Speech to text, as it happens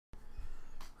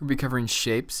We'll be covering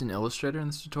shapes in Illustrator in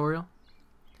this tutorial.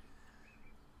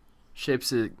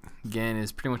 Shapes, again,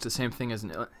 is pretty much the same thing as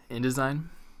in InDesign.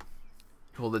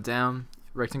 You hold it down,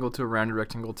 rectangle tool, rounded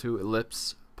rectangle tool,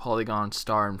 ellipse, polygon,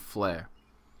 star, and flare.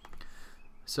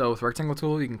 So with rectangle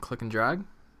tool, you can click and drag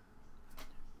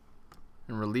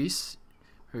and release.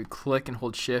 If you click and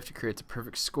hold shift, it creates a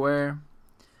perfect square.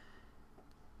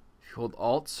 If you hold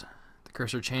alt, the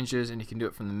cursor changes and you can do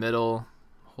it from the middle.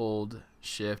 Hold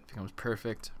shift, becomes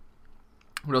perfect.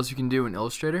 What else you can do in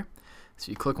Illustrator?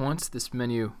 So you click once, this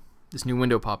new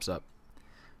window pops up.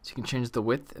 So you can change the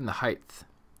width and the height.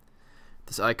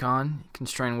 This icon,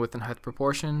 constrain width and height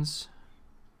proportions.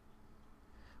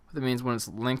 What that means when it's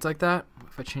linked like that,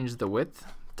 if I change the width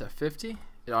to 50,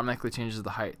 it automatically changes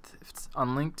the height. If it's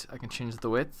unlinked, I can change the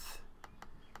width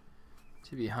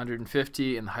to be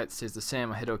 150 and the height stays the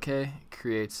same. I hit OK, it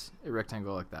creates a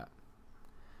rectangle like that.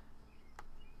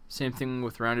 Same thing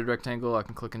with rounded rectangle, I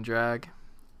can click and drag,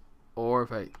 or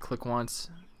if I click once,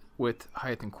 width,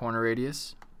 height, and corner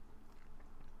radius.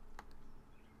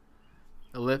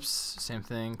 Ellipse, same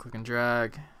thing, click and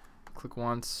drag, click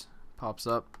once, pops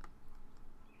up.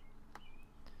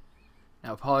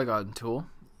 Now polygon tool,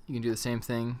 you can do the same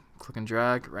thing, click and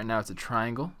drag. Right now it's a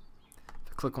triangle.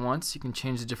 If I click once, you can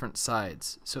change the different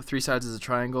sides. So 3 sides is a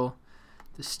triangle,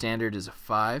 the standard is a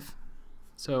 5.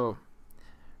 So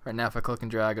right now if I click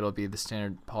and drag, it'll be the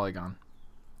standard polygon.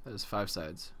 That is 5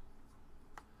 sides.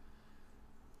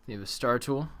 You have a star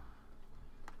tool.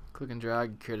 Click and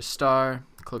drag, create a star.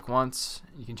 Click once.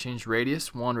 You can change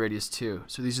radius 1, radius 2.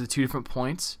 So these are the 2 different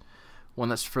points. One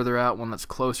that's further out, one that's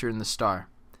closer in the star.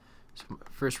 So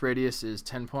first radius is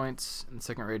 10 points, and the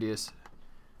second radius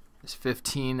is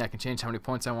 15. I can change how many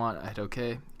points I want. I hit OK.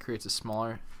 It creates a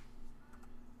smaller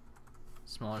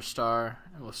star,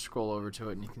 and we'll scroll over to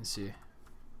it, and you can see.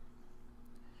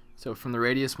 So from the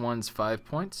radius, one's 5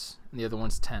 points, and the other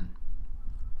one's 10.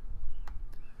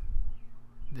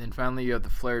 Then finally you have the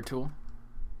flare tool.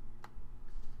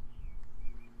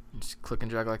 Just click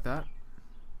and drag like that.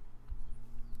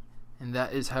 And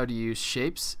that is how to use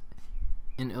shapes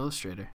in Illustrator.